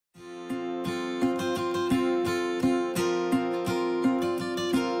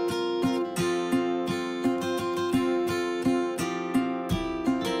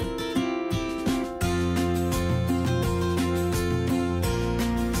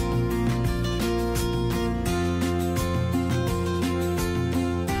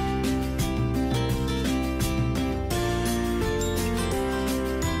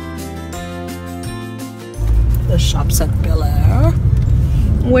shops at Bel Air.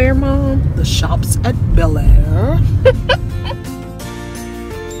 Where, Mom? The shops at Bel Air.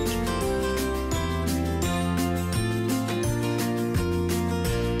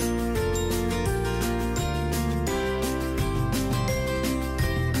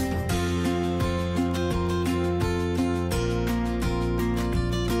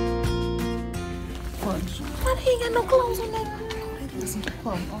 Why they ain't got no clothes on that?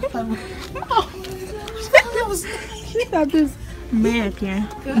 She got this mannequin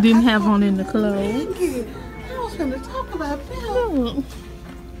didn't have on in the clothes. I was gonna talk about that. Oh,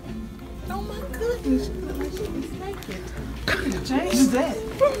 Oh my goodness, she look like she was naked. Change that.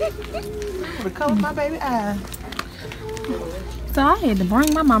 I would have covered my baby eye. so I had to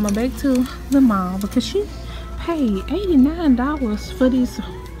bring my mama back to the mall because she paid $89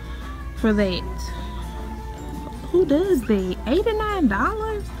 for that. Who does that?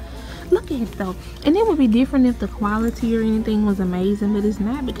 $89? Look at it though. And it would be different if the quality or anything was amazing, but it's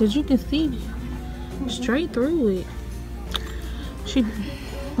not because you can see straight through it.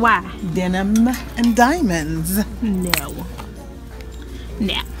 Why? Denim and diamonds. No.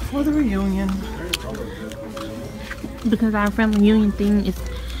 No. For the reunion. Because our family reunion thing is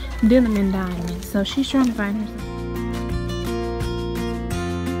denim and diamonds. So she's trying to find herself.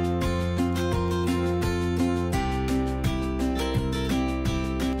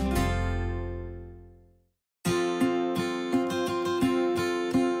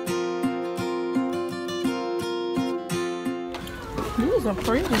 These are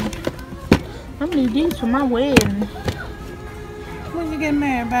pretty. I need these for my wedding. When you get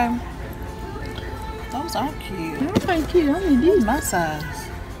married, baby? Those are cute. Those ain't cute. I need these. My size.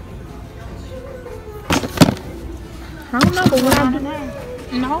 I don't know, but when I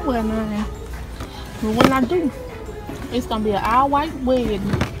do, no, well, no. But when I do, it's gonna be an all white wedding.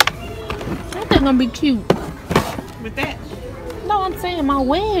 I think gonna be cute. With that? No, I'm saying my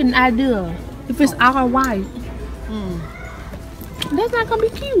wedding idea. If it's all white, that's not gonna be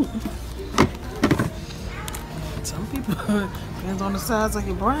cute. Some people, depends on the size of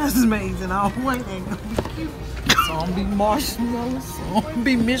your bridesmaids and all white ain't gonna be cute. Some be marshmallows, some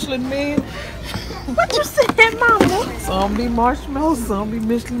be Michelin Man. What you said, Mama? Some be marshmallows, some be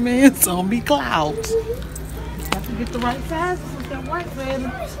Michelin Man, some be clouds. Have to get the right size with that white baby.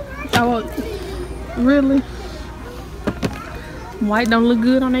 Oh, really? White don't look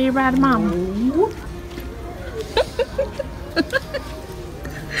good on everybody, Mama.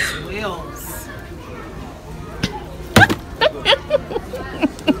 Swells.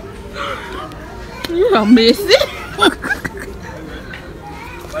 You don't miss it.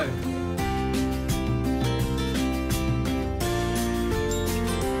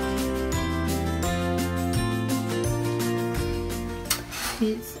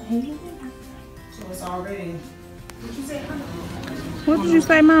 So it's already. What did you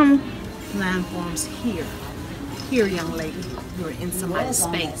say, Mama? Line forms here. Here, young lady. You're in somebody's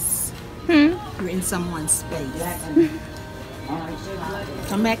space. You're in someone's space.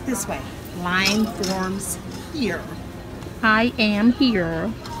 Come back this way. Line forms here. I am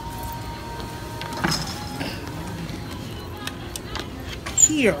here.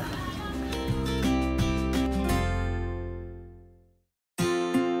 Here.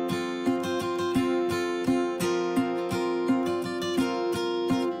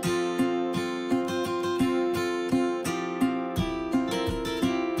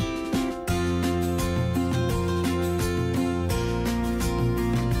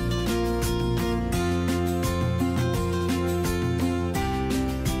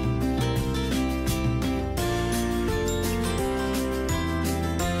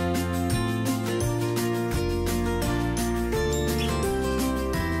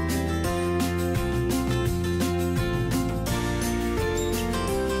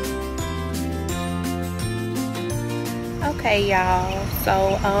 Okay, y'all,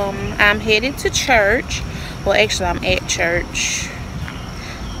 so I'm headed to church. Well, actually I'm at church,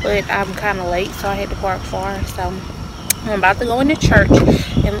 but I'm kind of late, so I had to park far. So I'm about to go into church,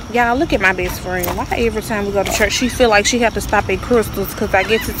 and y'all, look at my best friend. Why every time we go to church she feel like she have to stop at Crystal's? Because I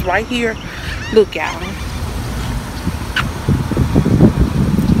guess it's right here. Look, y'all,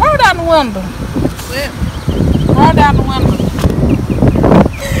 roll down the window. Roll down the window.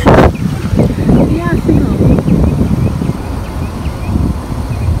 Yeah, I see her.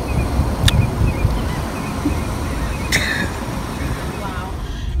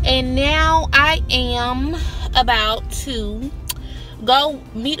 And now I am about to go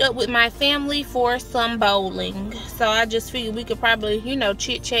meet up with my family for some bowling. So I just figured we could probably, you know,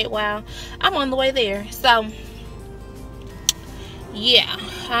 chit chat while I'm on the way there. So yeah,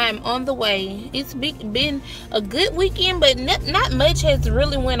 I'm on the way. It's been a good weekend, but not much has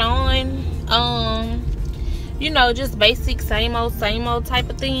really went on. You know, just basic same old type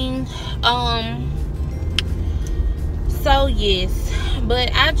of thing. So yes,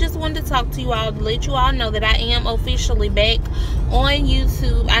 but I just wanted to talk to you all to let you all know that I am officially back on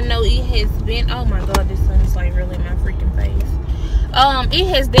YouTube. I know it has been, oh my god, this sun is like really in my freaking face. It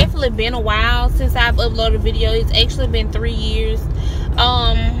has definitely been a while since I've uploaded a video. It's actually been 3 years.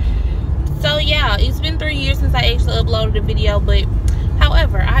 So yeah, it's been 3 years since I actually uploaded a video, but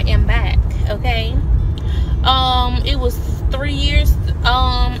however, I am back, okay? It was 3 years.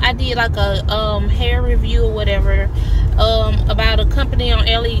 I did like a hair review or whatever, about a company on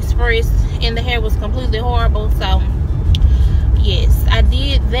AliExpress, and the hair was completely horrible. So yes, I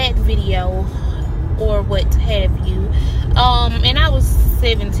did that video, or what have you. And I was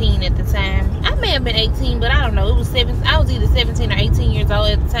 17 at the time. I may have been 18, but I don't know. It was I was either 17 or 18 years old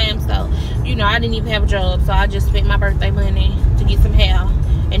at the time. So, you know, I didn't even have a job. So I just spent my birthday money to get some hair,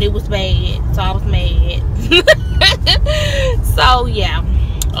 and it was bad. So I was mad. So yeah.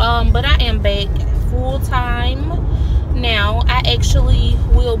 But I am back full time now. I actually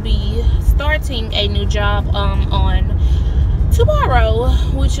will be starting a new job on tomorrow,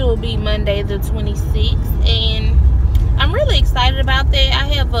 which will be Monday the 26th, and I'm really excited about that. I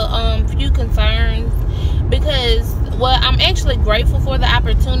have a few concerns because, well, I'm actually grateful for the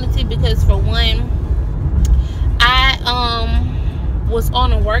opportunity because, for one, I was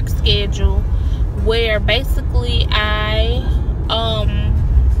on a work schedule where basically I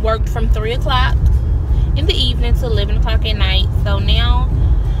worked from 3 o'clock in the evening to 11 o'clock at night. So now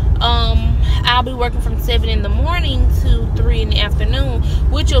I'll be working from 7 in the morning to 3 in the afternoon,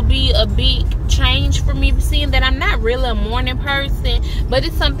 which will be a big change for me, seeing that I'm not really a morning person, but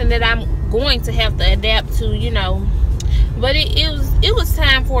it's something that I'm going to have to adapt to, you know. But it was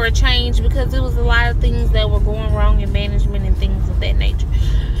time for a change because it was a lot of things that were going wrong in management and things of that nature.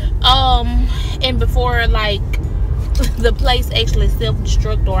 And before, like, the place actually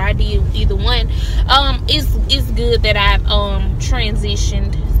self-destruct, or I did either one, it's good that I've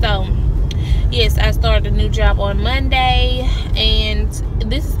transitioned. So yes, I started a new job on Monday, and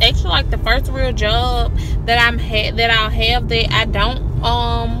this is actually like the first real job that I'll have that I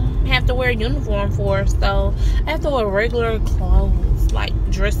don't have to wear a uniform for. So I have to wear regular clothes, like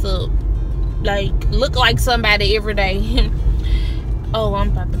dress up, like look like somebody every day. Oh, I'm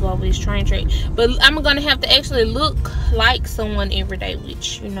about to go over this train track, but I'm gonna have to actually look like someone every day,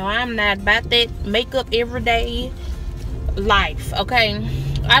 which, you know, I'm not about that makeup everyday life, okay?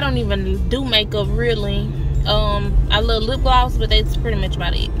 I don't even do makeup really. I love lip gloss, but that's pretty much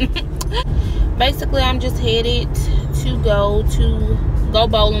about it. Basically, I'm just headed to go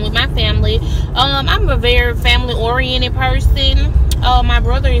bowling with my family. I'm a very family oriented person. My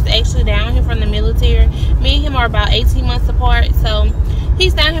brother is actually down here from the military. Me and him are about 18 months apart, so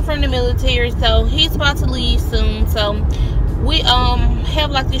he's down here from the military, so he's about to leave soon. So we have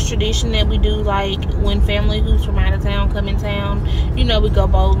like this tradition that we do, like when family who's from out of town come in town, you know, we go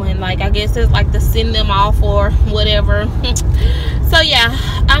bowling. Like, I guess it's like to send them off or whatever. So yeah,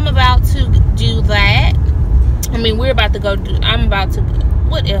 I'm about to do that. I mean, we're about to go do, I'm about to,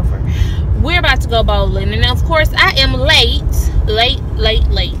 whatever. We're about to go bowling, and of course I am late.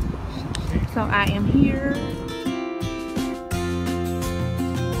 So I am here